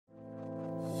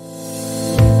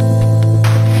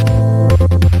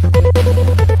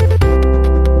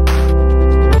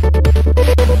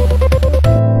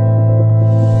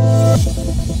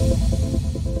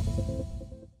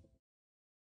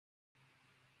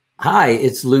Hi,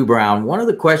 it's Lou Brown. One of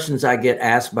the questions I get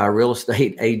asked by real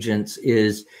estate agents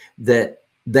is that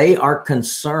they are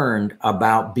concerned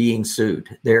about being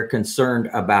sued. They're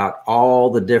concerned about all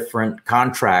the different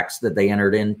contracts that they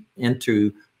entered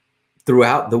into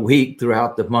throughout the week,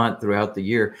 throughout the month, throughout the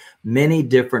year, many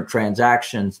different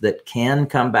transactions that can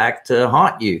come back to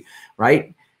haunt you,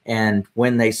 right? And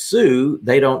when they sue,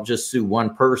 they don't just sue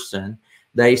one person,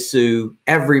 they sue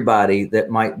everybody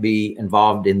that might be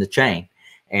involved in the chain.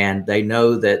 And they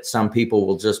know that some people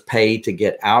will just pay to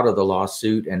get out of the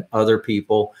lawsuit and other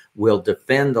people will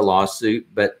defend the lawsuit,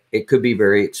 but it could be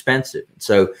very expensive.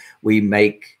 So we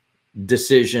make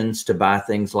decisions to buy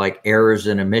things like errors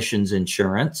and omissions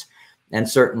insurance. And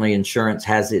certainly insurance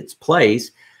has its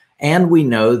place. And we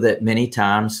know that many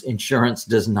times insurance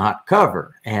does not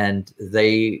cover. And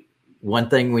one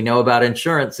thing we know about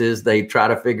insurance is they try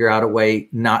to figure out a way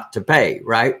not to pay,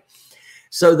 right?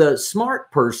 So the smart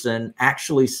person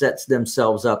actually sets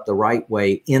themselves up the right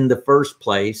way in the first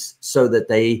place so that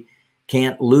they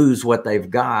can't lose what they've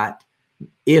got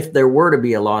if there were to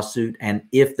be a lawsuit and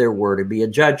if there were to be a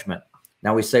judgment.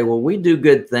 Now we say, well, we do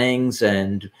good things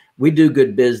and we do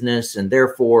good business, and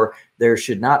therefore there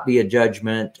should not be a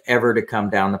judgment ever to come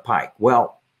down the pike.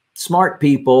 Well, smart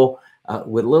people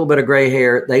with a little bit of gray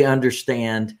hair, they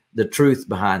understand the truth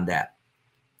behind that.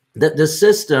 That the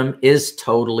system is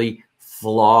totally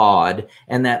flawed,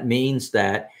 and that means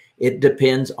that it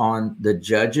depends on the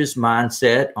judge's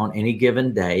mindset on any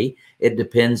given day. It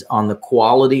depends on the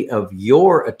quality of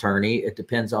your attorney. It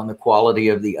depends on the quality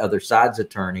of the other side's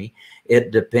attorney.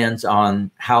 It depends on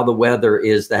how the weather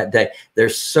is that day.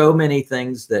 There's so many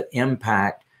things that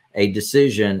impact a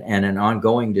decision and an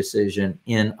ongoing decision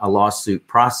in a lawsuit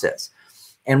process.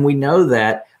 And we know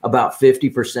that about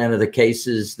 50% of the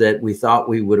cases that we thought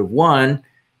we would have won,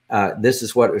 this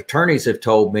is what attorneys have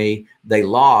told me, they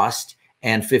lost.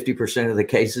 And 50% of the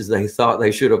cases they thought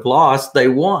they should have lost, they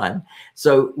won.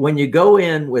 So when you go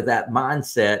in with that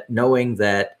mindset, knowing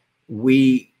that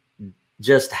we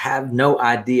just have no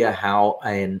idea how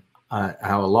a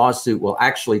lawsuit will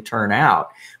actually turn out,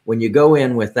 when you go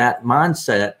in with that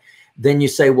mindset, then you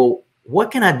say, well, what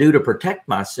can I do to protect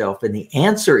myself? And the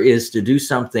answer is to do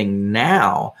something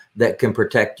now that can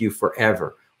protect you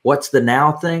forever. What's the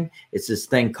now thing? It's this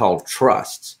thing called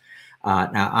trusts.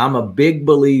 Now, I'm a big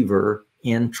believer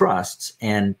in trusts,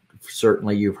 and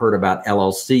certainly you've heard about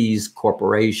LLCs,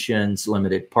 corporations,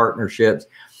 limited partnerships,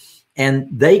 and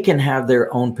they can have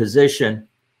their own position.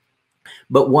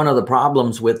 But one of the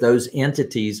problems with those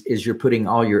entities is you're putting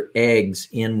all your eggs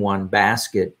in one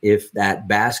basket. If that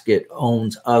basket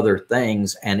owns other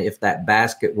things, and if that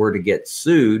basket were to get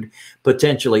sued,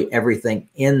 potentially everything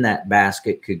in that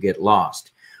basket could get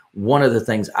lost. One of the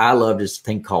things I loved is a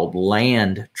thing called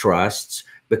land trusts,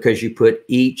 because you put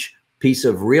each piece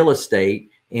of real estate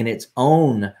in its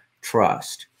own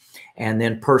trust. And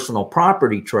then personal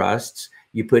property trusts,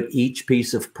 you put each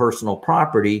piece of personal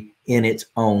property in its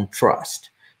own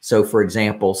trust. So for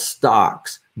example,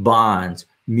 stocks, bonds,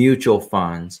 mutual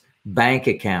funds, bank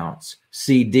accounts,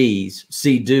 CDs,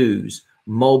 CDs,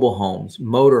 mobile homes,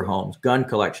 motor homes, gun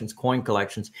collections, coin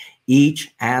collections,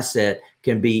 each asset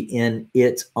can be in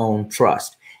its own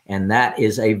trust. And that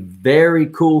is a very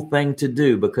cool thing to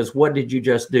do, because what did you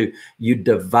just do? You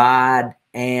divide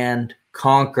and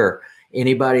conquer.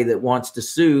 Anybody that wants to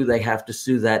sue, they have to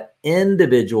sue that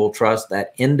individual trust.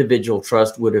 That individual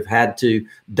trust would have had to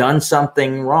done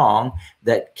something wrong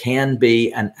that can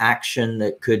be an action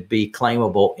that could be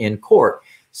claimable in court.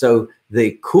 So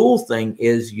the cool thing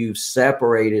is you've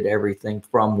separated everything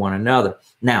from one another.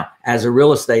 Now, as a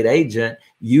real estate agent,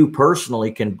 you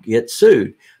personally can get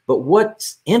sued. But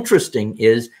what's interesting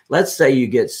is, let's say you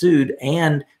get sued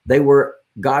and they were,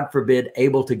 God forbid,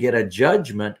 able to get a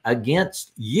judgment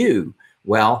against you.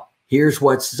 Well, here's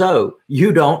what's so: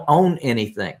 you don't own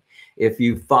anything. If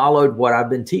you followed what I've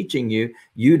been teaching you,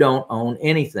 you don't own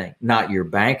anything. Not your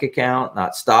bank account,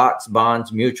 not stocks,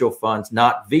 bonds, mutual funds,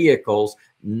 not vehicles.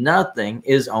 Nothing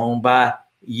is owned by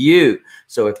you.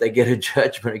 So if they get a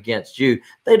judgment against you,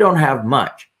 they don't have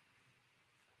much.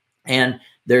 And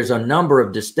there's a number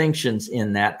of distinctions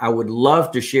in that. I would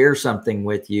love to share something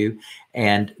with you.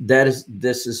 And this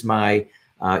is my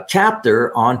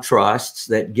chapter on trusts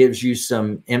that gives you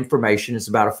some information. It's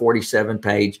about a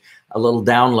 47-page, a little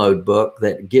download book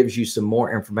that gives you some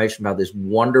more information about this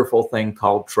wonderful thing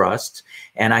called trusts.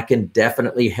 And I can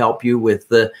definitely help you with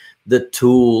the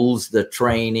tools, the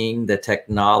training, the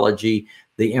technology,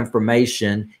 the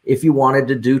information. If you wanted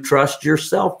to do trust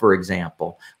yourself, for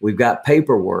example, we've got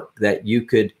paperwork that you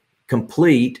could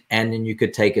complete, and then you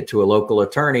could take it to a local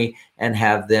attorney and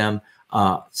have them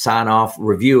sign off,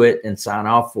 review it, and sign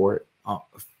off for it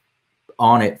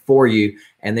on it for you.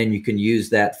 And then you can use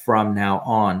that from now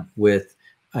on with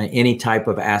any type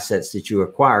of assets that you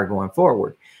acquire going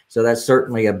forward. So that's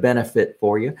certainly a benefit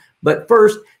for you. But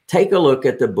first, take a look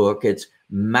at the book. It's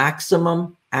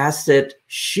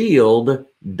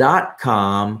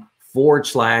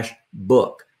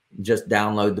MaximumAssetShield.com/book. Just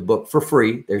download the book for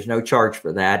free. There's no charge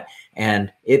for that.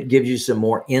 And it gives you some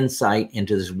more insight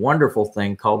into this wonderful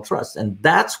thing called trust. And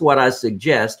that's what I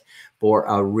suggest for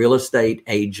a real estate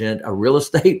agent, a real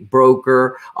estate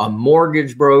broker, a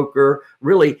mortgage broker,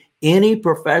 really any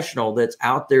professional that's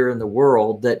out there in the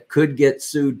world that could get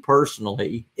sued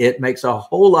personally. It makes a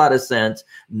whole lot of sense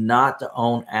not to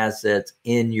own assets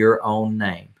in your own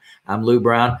name. I'm Lou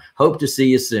Brown. Hope to see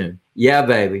you soon. Yeah,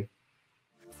 baby.